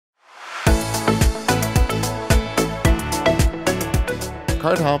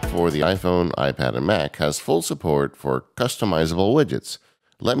Cardhop for the iPhone, iPad, and Mac has full support for customizable widgets.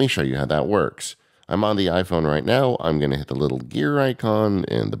 Let me show you how that works. I'm on the iPhone right now. I'm going to hit the little gear icon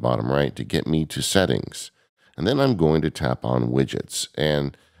in the bottom right to get me to settings. And then I'm going to tap on widgets.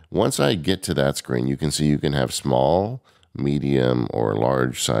 And once I get to that screen, you can see you can have small, medium, or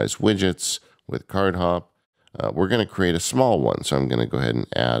large size widgets with Cardhop. We're going to create a small one. So I'm going to go ahead and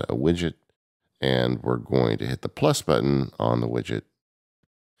add a widget. And we're going to hit the plus button on the widget.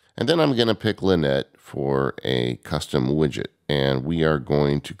 And then I'm going to pick Lynette for a custom widget. And we are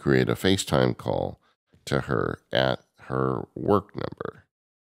going to create a FaceTime call to her at her work number.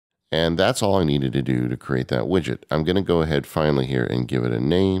 And that's all I needed to do to create that widget. I'm going to go ahead finally here and give it a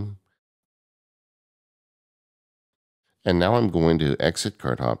name. And now I'm going to exit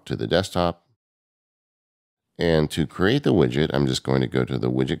Cardhop to the desktop. And to create the widget, I'm just going to go to the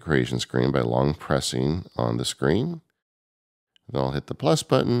widget creation screen by long pressing on the screen. Then I'll hit the plus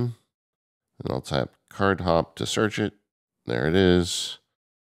button, and I'll type Cardhop to search it. There it is.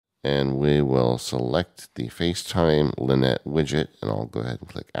 And we will select the FaceTime Lynette widget, and I'll go ahead and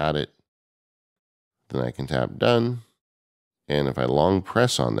click Add It. Then I can tap Done. And if I long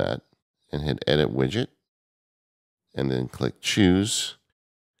press on that and hit Edit Widget, and then click Choose,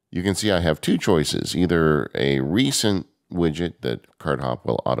 you can see I have two choices, either a recent widget that Cardhop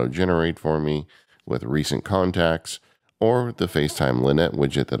will auto-generate for me with recent contacts, or the FaceTime Lynette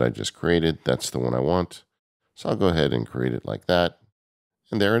widget that I just created. That's the one I want. So I'll go ahead and create it like that.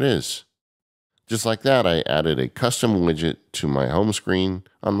 And there it is. Just like that, I added a custom widget to my home screen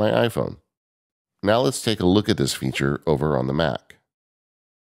on my iPhone. Now let's take a look at this feature over on the Mac.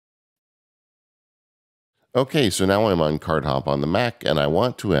 Okay, so now I'm on Cardhop on the Mac and I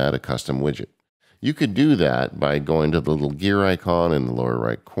want to add a custom widget. You could do that by going to the little gear icon in the lower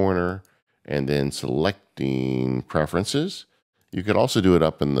right corner and then selecting Preferences. You could also do it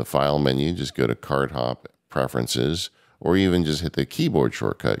up in the File menu. Just go to Cardhop, Preferences, or even just hit the keyboard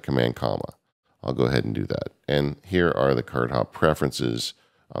shortcut, Command, Comma. I'll go ahead and do that. And here are the Cardhop preferences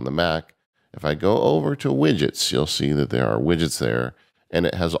on the Mac. If I go over to Widgets, you'll see that there are widgets there, and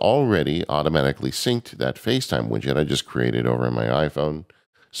it has already automatically synced that FaceTime widget I just created over on my iPhone.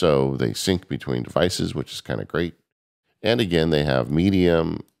 So they sync between devices, which is kind of great. And again, they have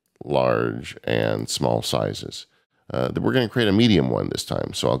medium, large, and small sizes. We're going to create a medium one this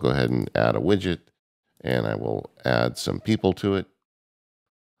time. So I'll go ahead and add a widget, and I will add some people to it.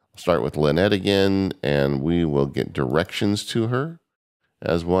 I'll start with Lynette again, and we will get directions to her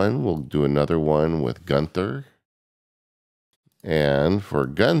as one. We'll do another one with Gunther. And for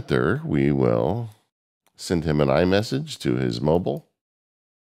Gunther, we will send him an iMessage to his mobile.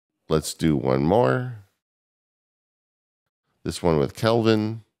 Let's do one more. This one with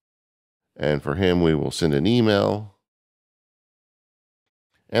Kelvin. And for him, we will send an email.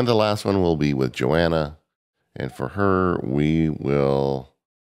 And the last one will be with Joanna. And for her, we will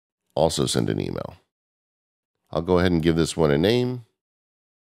also send an email. I'll go ahead and give this one a name.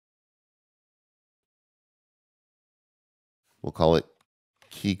 We'll call it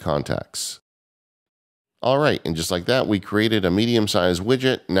Key Contacts. All right, and just like that, we created a medium-sized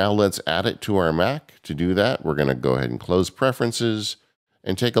widget. Now let's add it to our Mac. To do that, we're going to go ahead and close Preferences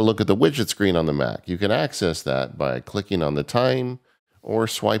and take a look at the widget screen on the Mac. You can access that by clicking on the time or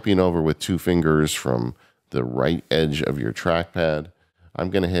swiping over with two fingers from the right edge of your trackpad. I'm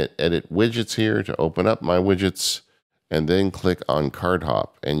going to hit Edit Widgets here to open up my widgets and then click on Cardhop.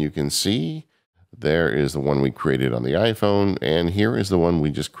 And you can see there is the one we created on the iPhone, and here is the one we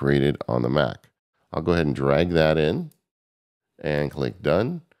just created on the Mac. I'll go ahead and drag that in and click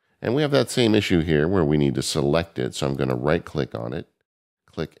Done. And we have that same issue here where we need to select it. So I'm going to right click on it,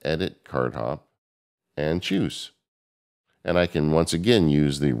 click Edit Cardhop, and choose. And I can once again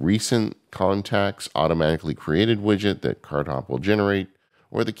use the Recent Contacts automatically created widget that Cardhop will generate,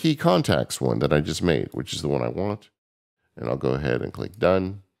 or the Key Contacts one that I just made, which is the one I want. And I'll go ahead and click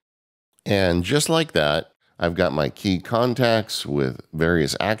Done. And just like that, I've got my key contacts with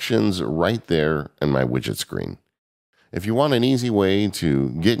various actions right there in my widget screen. If you want an easy way to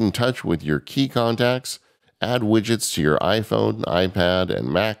get in touch with your key contacts, add widgets to your iPhone, iPad, and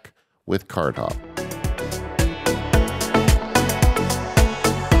Mac with Cardhop.